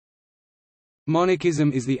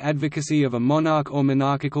Monarchism is the advocacy of a monarch or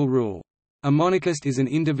monarchical rule. A monarchist is an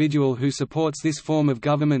individual who supports this form of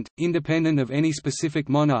government, independent of any specific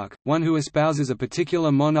monarch. One who espouses a particular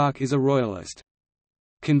monarch is a royalist.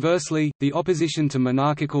 Conversely, the opposition to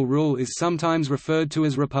monarchical rule is sometimes referred to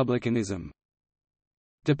as republicanism.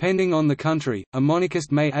 Depending on the country, a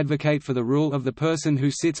monarchist may advocate for the rule of the person who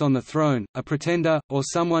sits on the throne, a pretender, or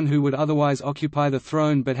someone who would otherwise occupy the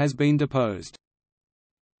throne but has been deposed.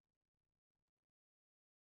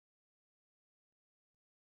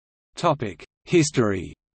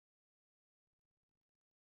 History.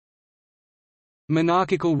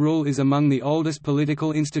 Monarchical rule is among the oldest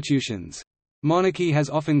political institutions. Monarchy has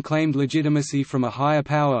often claimed legitimacy from a higher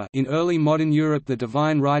power, in early modern Europe the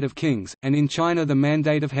divine right of kings, and in China the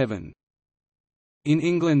mandate of heaven. In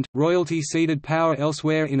England, royalty ceded power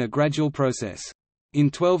elsewhere in a gradual process. In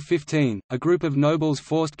 1215, a group of nobles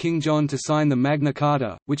forced King John to sign the Magna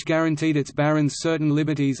Carta, which guaranteed its barons certain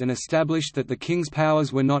liberties and established that the king's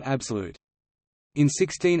powers were not absolute. In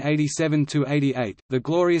 1687–88, the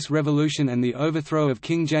Glorious Revolution and the overthrow of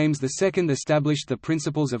King James II established the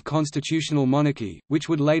principles of constitutional monarchy, which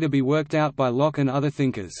would later be worked out by Locke and other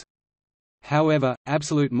thinkers. However,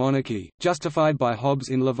 absolute monarchy, justified by Hobbes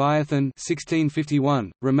in Leviathan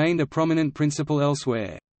 1651, remained a prominent principle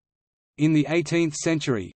elsewhere. In the 18th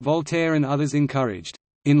century, Voltaire and others encouraged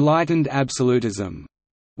 «enlightened absolutism»,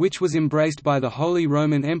 which was embraced by the Holy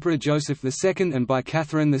Roman Emperor Joseph II and by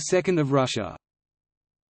Catherine II of Russia.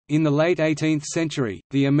 In the late 18th century,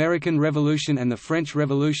 the American Revolution and the French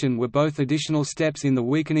Revolution were both additional steps in the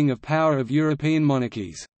weakening of power of European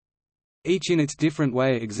monarchies. Each in its different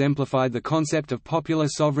way exemplified the concept of popular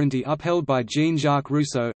sovereignty upheld by Jean-Jacques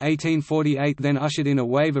Rousseau. 1848 then ushered in a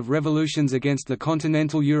wave of revolutions against the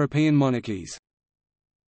continental European monarchies.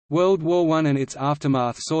 World War I and its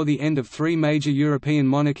aftermath saw the end of three major European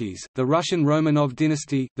monarchies, the Russian Romanov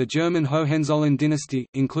dynasty, the German Hohenzollern dynasty,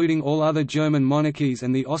 including all other German monarchies,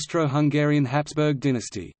 and the Austro-Hungarian Habsburg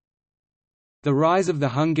dynasty. The rise of the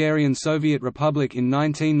Hungarian Soviet Republic in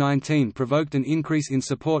 1919 provoked an increase in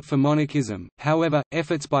support for monarchism. However,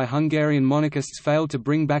 efforts by Hungarian monarchists failed to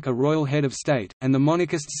bring back a royal head of state, and the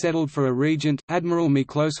monarchists settled for a regent, Admiral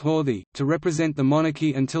Miklos Horthy, to represent the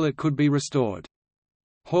monarchy until it could be restored.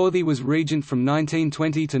 Horthy was regent from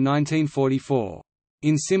 1920 to 1944.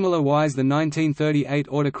 In similar wise, the 1938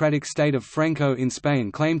 autocratic state of Franco in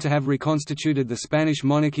Spain claimed to have reconstituted the Spanish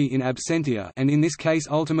monarchy in absentia, and in this case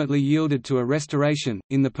ultimately yielded to a restoration,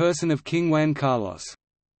 in the person of King Juan Carlos.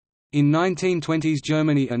 In 1920s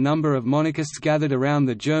Germany, a number of monarchists gathered around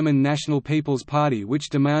the German National People's Party, which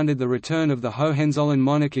demanded the return of the Hohenzollern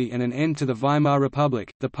monarchy and an end to the Weimar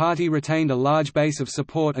Republic. The party retained a large base of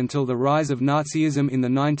support until the rise of Nazism in the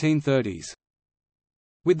 1930s.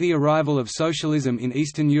 With the arrival of socialism in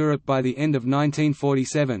Eastern Europe by the end of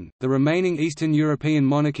 1947, the remaining Eastern European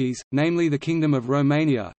monarchies, namely the Kingdom of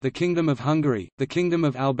Romania, the Kingdom of Hungary, the Kingdom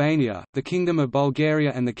of Albania, the Kingdom of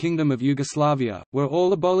Bulgaria and the Kingdom of Yugoslavia, were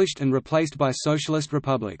all abolished and replaced by socialist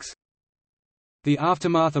republics. The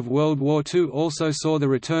aftermath of World War II also saw the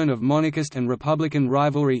return of monarchist and republican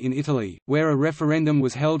rivalry in Italy, where a referendum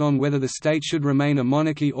was held on whether the state should remain a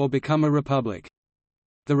monarchy or become a republic.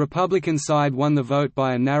 The Republican side won the vote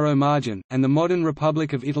by a narrow margin, and the modern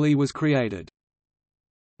Republic of Italy was created.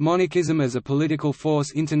 Monarchism as a political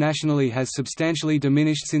force internationally has substantially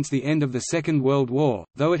diminished since the end of the Second World War,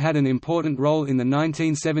 though it had an important role in the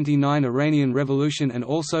 1979 Iranian Revolution and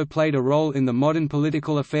also played a role in the modern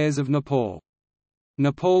political affairs of Nepal.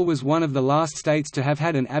 Nepal was one of the last states to have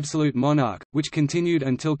had an absolute monarch, which continued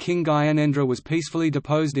until King Gyanendra was peacefully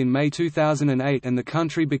deposed in May 2008 and the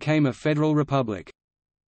country became a federal republic.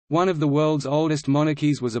 One of the world's oldest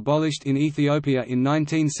monarchies was abolished in Ethiopia in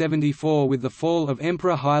 1974 with the fall of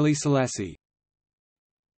Emperor Haile Selassie.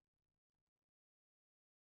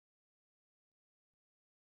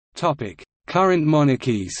 Current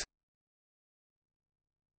monarchies.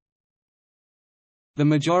 The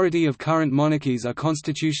majority of current monarchies are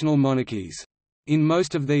constitutional monarchies. In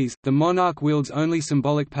most of these, the monarch wields only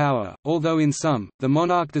symbolic power, although in some, the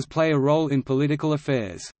monarch does play a role in political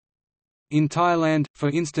affairs. In Thailand, for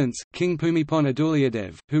instance, King Bhumibol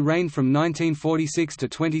Adulyadej, who reigned from 1946 to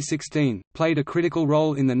 2016, played a critical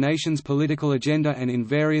role in the nation's political agenda and in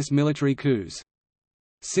various military coups.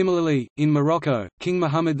 Similarly, in Morocco, King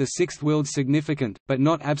Muhammad VI wields significant, but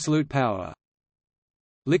not absolute power.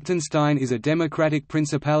 Liechtenstein is a democratic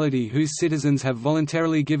principality whose citizens have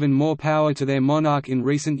voluntarily given more power to their monarch in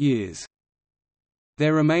recent years.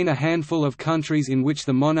 There remain a handful of countries in which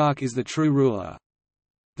the monarch is the true ruler.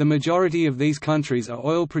 The majority of these countries are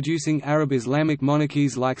oil-producing Arab Islamic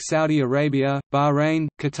monarchies like Saudi Arabia, Bahrain,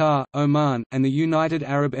 Qatar, Oman, and the United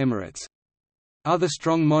Arab Emirates. Other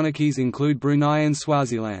strong monarchies include Brunei and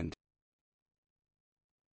Swaziland.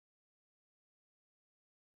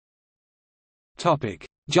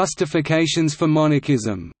 Justifications for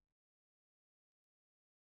monarchism.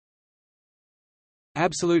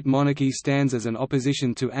 Absolute monarchy stands as an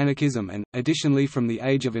opposition to anarchism and, additionally from the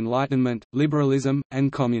Age of Enlightenment, liberalism,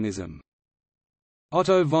 and communism.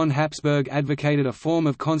 Otto von Habsburg advocated a form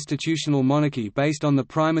of constitutional monarchy based on the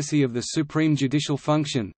primacy of the supreme judicial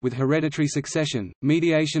function, with hereditary succession.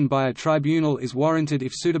 Mediation by a tribunal is warranted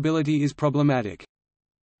if suitability is problematic.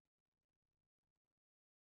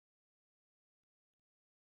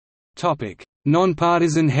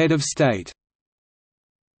 Nonpartisan head of state.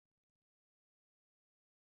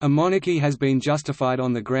 A monarchy has been justified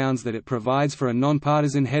on the grounds that it provides for a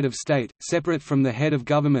nonpartisan head of state, separate from the head of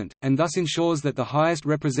government, and thus ensures that the highest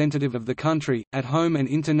representative of the country, at home and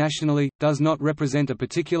internationally, does not represent a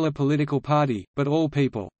particular political party, but all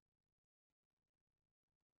people.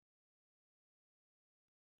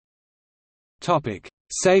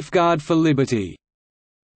 Safeguard for liberty.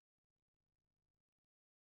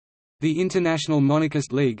 The International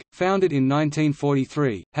Monarchist League, founded in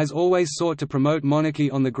 1943, has always sought to promote monarchy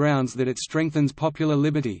on the grounds that it strengthens popular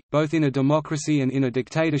liberty, both in a democracy and in a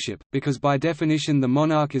dictatorship, because by definition the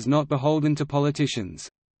monarch is not beholden to politicians.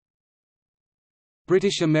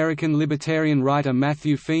 British-American libertarian writer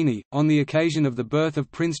Matthew Feeney, on the occasion of the birth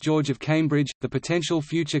of Prince George of Cambridge, the potential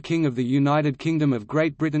future King of the United Kingdom of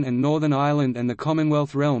Great Britain and Northern Ireland and the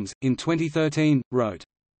Commonwealth Realms, in 2013, wrote,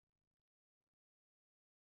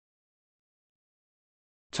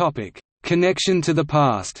 Connection to the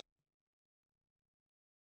past.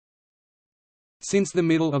 Since the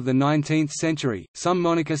middle of the 19th century, some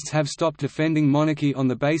monarchists have stopped defending monarchy on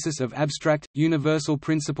the basis of abstract, universal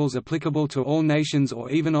principles applicable to all nations or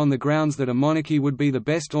even on the grounds that a monarchy would be the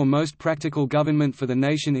best or most practical government for the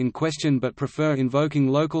nation in question, but prefer invoking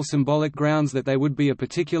local symbolic grounds that they would be a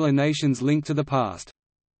particular nation's link to the past.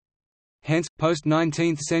 Hence,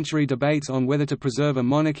 post-19th century debates on whether to preserve a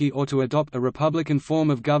monarchy or to adopt a republican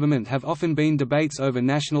form of government have often been debates over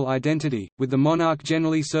national identity, with the monarch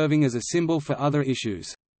generally serving as a symbol for other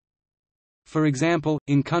issues. For example,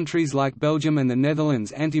 in countries like Belgium and the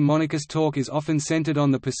Netherlands, anti-monarchist talk is often centered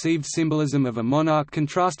on the perceived symbolism of a monarch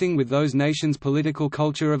contrasting with those nations' political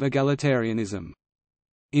culture of egalitarianism.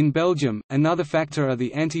 In Belgium, another factor are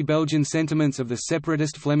the anti-Belgian sentiments of the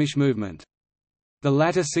separatist Flemish movement. The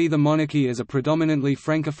latter see the monarchy as a predominantly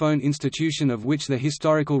francophone institution of which the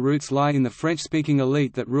historical roots lie in the French-speaking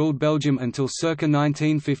elite that ruled Belgium until circa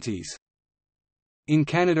 1950s. In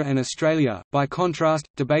Canada and Australia, by contrast,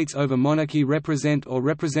 debates over monarchy represent or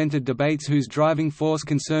represented debates whose driving force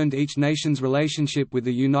concerned each nation's relationship with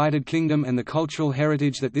the United Kingdom and the cultural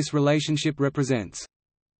heritage that this relationship represents.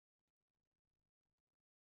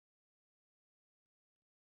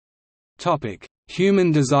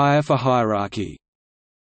 Human desire for hierarchy.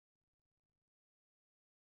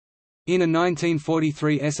 In a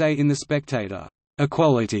 1943 essay in The Spectator,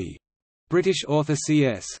 "Equality", British author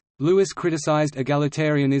C.S. Lewis criticised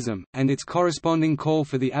egalitarianism, and its corresponding call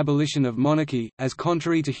for the abolition of monarchy, as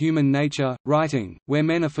contrary to human nature, writing, "Where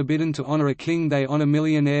men are forbidden to honour a king they honour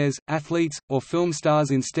millionaires, athletes, or film stars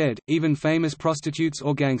instead, even famous prostitutes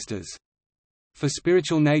or gangsters. For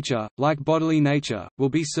spiritual nature, like bodily nature, will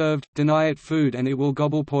be served, deny it food and it will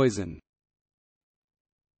gobble poison."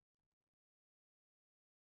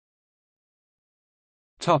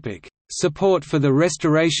 Support for the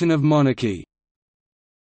restoration of monarchy.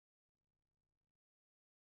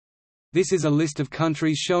 This is a list of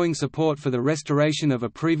countries showing support for the restoration of a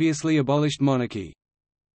previously abolished monarchy.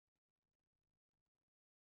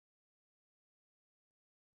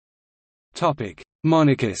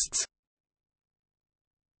 Monarchists.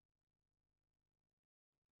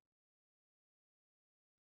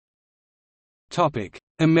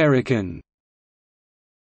 American.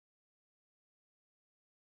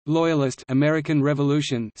 Loyalist American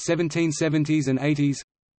Revolution 1770s and 80s.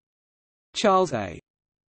 Charles A.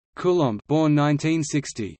 Coulomb, born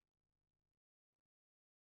 1960.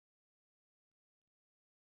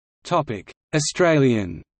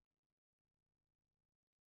 Australian.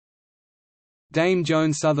 Dame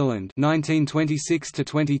Joan Sutherland 1926 to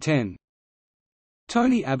 2010.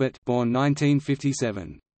 Tony Abbott, born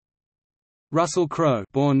 1957. Russell Crowe,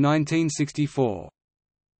 born 1964.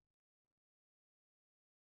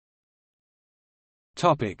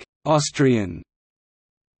 Austrian.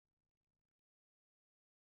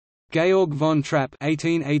 Georg von Trapp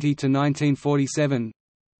 (1880–1947),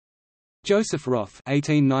 Joseph Roth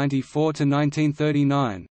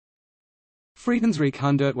 (1894–1939), Friedensreich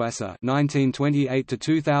Hundertwasser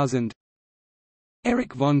 (1928–2000),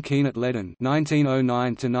 Erich von Kienet-Leden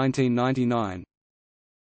 (1909–1999),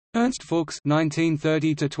 Ernst Fuchs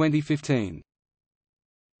 (1930–2015).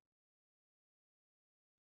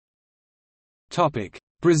 Topic: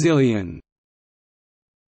 Brazilian.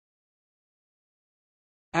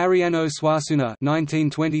 Ariano Suassuna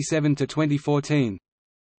 (1927–2014),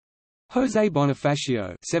 José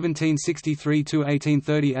Bonifacio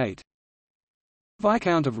 (1763–1838),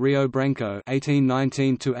 Viscount of Rio Branco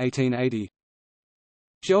 (1819–1880),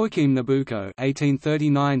 Joaquim Nabuco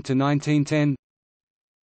 (1839–1910),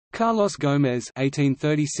 Carlos Gomes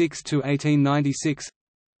 (1836–1896),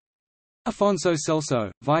 Afonso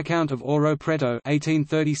Celso, Viscount of Ouro Preto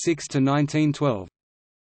 (1836–1912),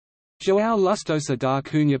 João Lustosa da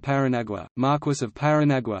Cunha Paranagua, Marquess of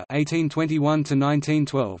Paranagua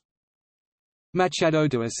 (1821–1912), Machado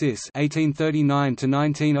de Assis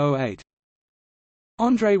 (1839–1908),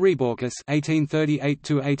 André Reborcas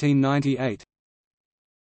 (1838–1898),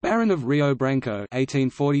 Baron of Rio Branco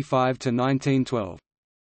 (1845–1912),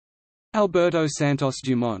 Alberto Santos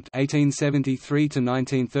Dumont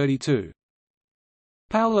 (1873–1932),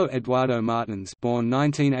 Paulo Eduardo Martins, born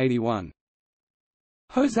 1981,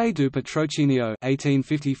 José do Patrocínio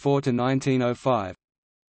 (1854–1905),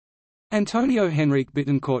 Antonio Henrique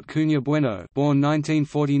Bittencourt Cunha Bueno, born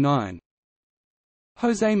 1949,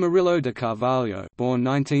 José Murillo de Carvalho, born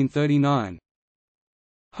 1939,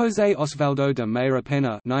 José Osvaldo de Meira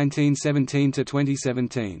Pena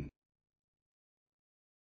 (1917–2017).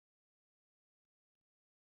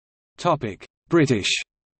 Topic: British.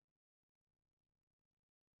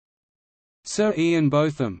 Sir Ian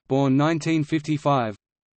Botham, born 1955,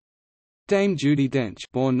 Dame Judi Dench,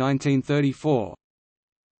 born 1934,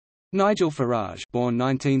 Nigel Farage, born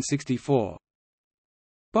 1964,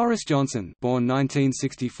 Boris Johnson, born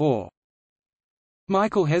 1964,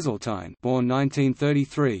 Michael Heseltine, born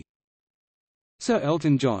 1933, Sir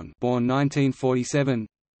Elton John, born 1947,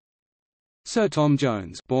 Sir Tom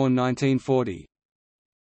Jones, born 1940,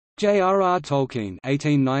 J.R.R. Tolkien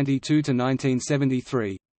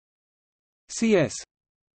 (1892–1973), C.S.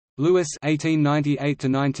 Lewis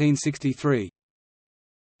 (1898–1963),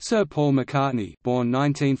 Sir Paul McCartney, born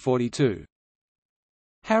 1942,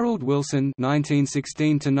 Harold Wilson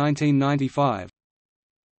 (1916–1995),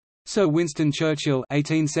 Sir Winston Churchill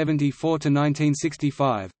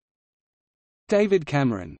 (1874–1965), David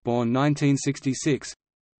Cameron, born 1966,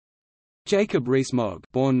 Jacob Rees-Mogg,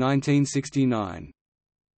 born 1969.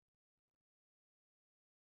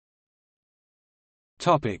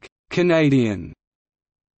 Topic: Canadian.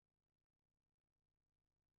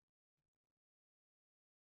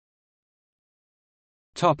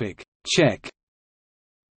 Topic: Czech.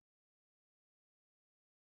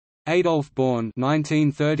 Adolf Born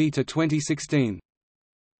 (1930–2016),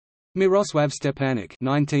 Miroslav Stepanek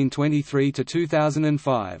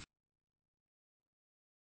 (1923–2005).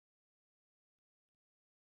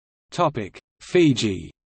 Topic: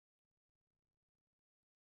 Fiji.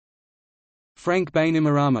 Frank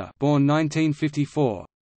Bainimarama, born 1954,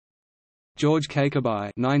 George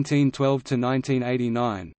Kakabai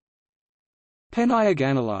 (1912–1989), Penaya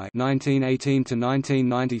Ganalai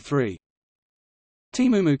 (1918–1993),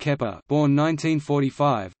 Timumu Kepa, born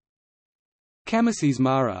 1945, Kamasis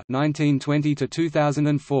Mara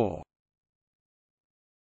 (1920–2004).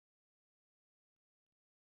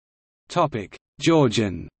 Topic: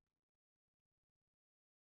 Georgian.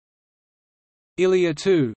 Ilya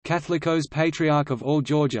II, Catholicos Patriarch of all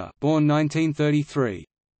Georgia, born 1933.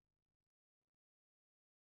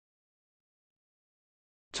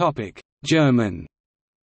 Topic: German.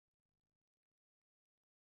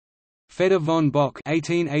 Feder von Bock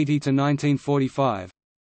 (1880–1945),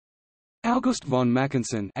 August von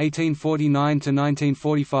Mackensen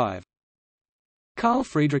 (1849–1945), Karl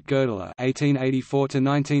Friedrich Goerdeler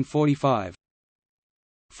 (1884–1945),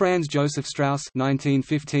 Franz Joseph Strauss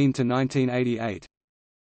 (1915–1988),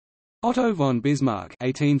 Otto von Bismarck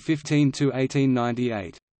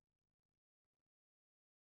 (1815–1898).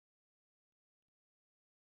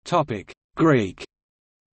 Topic: Greek.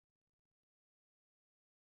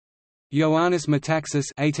 Ioannis Metaxas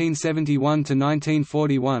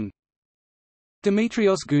 (1871–1941),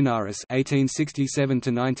 Demetrios Gounaris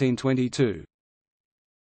 (1867–1922),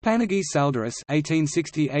 Panagis Saldaris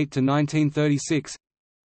 (1868–1936),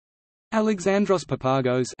 Alexandros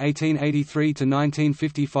Papagos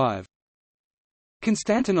 (1883–1955),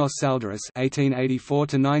 Konstantinos Saldaris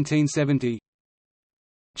 (1884–1970),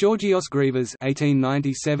 Georgios Grivas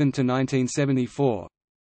 (1897–1974),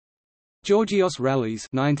 Georgios Rallies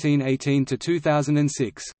 1918 to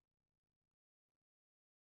 2006.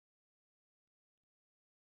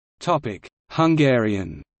 Topic: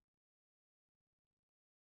 Hungarian.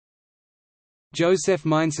 Joseph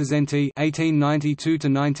Mindszenty 1892 to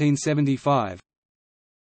 1975.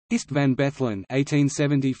 István Bethlen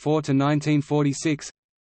 1874 to 1946.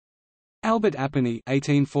 Albert Apany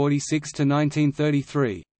 1846 to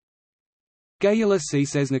 1933. Gayula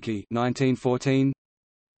Szczesniki 1914.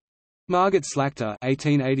 Margit Slakta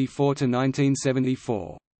 1884 to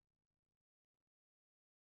 1974.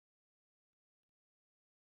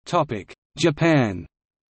 Topic: Japan.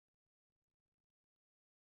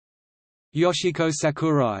 Yoshiko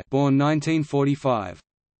Sakurai, born 1945.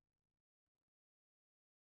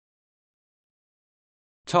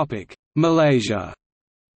 Topic: Malaysia.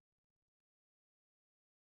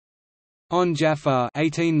 On Jafar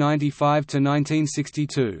 1895 to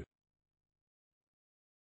 1962.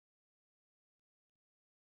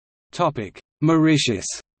 Topic: Mauritius.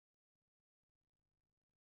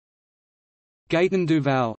 Gaetan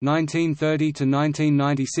Duval 1930 to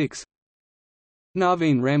 1996.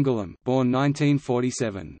 Naveen Ramgoolam, born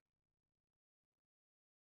 1947.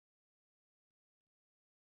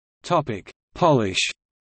 Topic: Polish.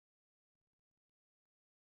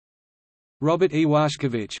 Robert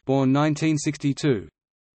Iwaszkiewicz, born 1962.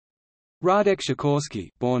 Radek Sikorski,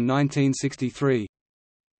 born 1963.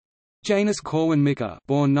 Janusz Korwin-Mikke,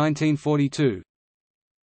 born 1942.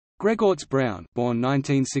 Gregorz Braun, born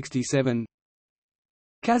 1967.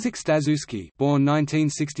 Kazik Staszewski, born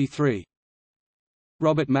 1963.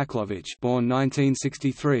 Robert Maklovich, born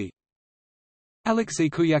 1963. Alexei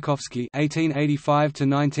Kuyakovsky, 1885 to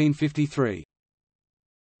 1953.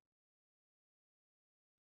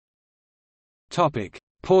 Topic: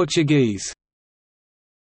 Portuguese.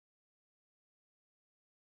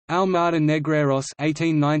 Almada Negreiros,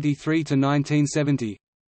 1893 to 1970.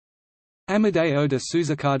 Amadeo de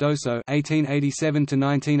Sousa Cardoso, 1887 to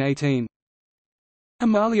 1918.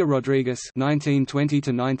 Amalia Rodrigues, 1920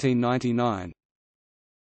 to 1999.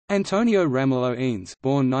 Antonio Ramalho Eanes,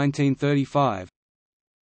 born 1935.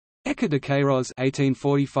 Eca de Queiroz,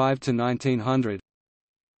 1845 to 1900.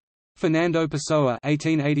 Fernando Pessoa,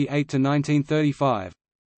 1888 to 1935.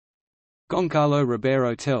 Goncalo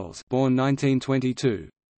Ribeiro Teles, born 1922.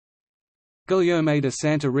 Guilherme de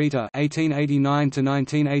Santa Rita, 1889 to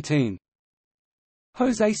 1918.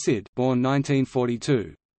 José Cid, born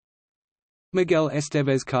 1942. Miguel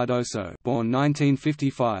Esteves Cardoso, born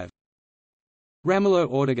 1955. Ramalho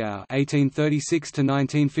Ortegão, 1836 to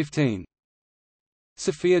 1915.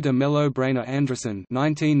 Sofia de Melo Brainer Andresen,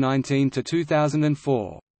 1919 to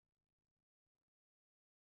 2004.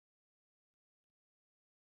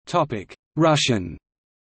 Topic: Russian.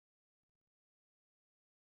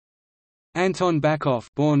 Anton Bakov,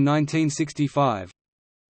 born 1965.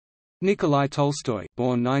 Nikolai Tolstoy,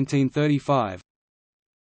 born 1935.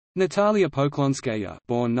 Natalia Poklonskaya,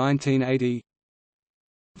 born 1980.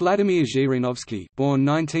 Vladimir Zhirinovsky, born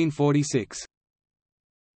 1946.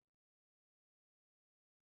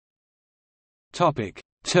 Topic: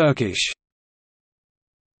 Turkish.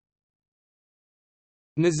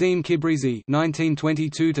 Nazim Kibrizi,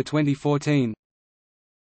 1922 to 2014.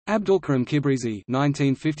 Abdulkarim Kibrizi,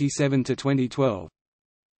 1957 to 2012.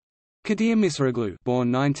 Kadir Misraglu,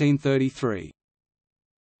 born 1933.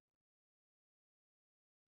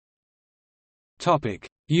 Topic: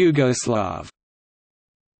 Yugoslav.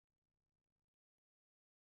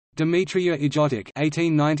 Dimitrija Ijotic,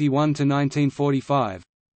 1891 to 1945.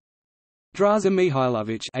 Draza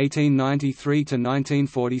Mihailovic, 1893 to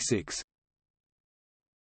 1946.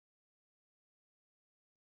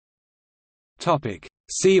 Topic: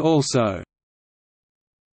 See also.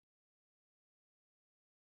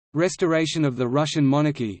 Restoration of the Russian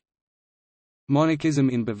monarchy.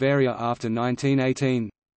 Monarchism in Bavaria after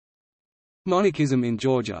 1918. Monarchism in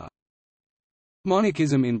Georgia.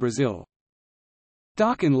 Monarchism in Brazil.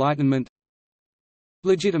 Dark Enlightenment.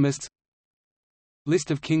 Legitimists.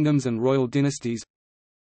 List of kingdoms and royal dynasties.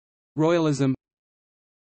 Royalism.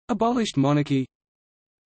 Abolished monarchy.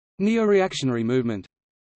 Neo-reactionary movement.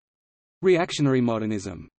 Reactionary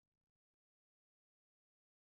modernism.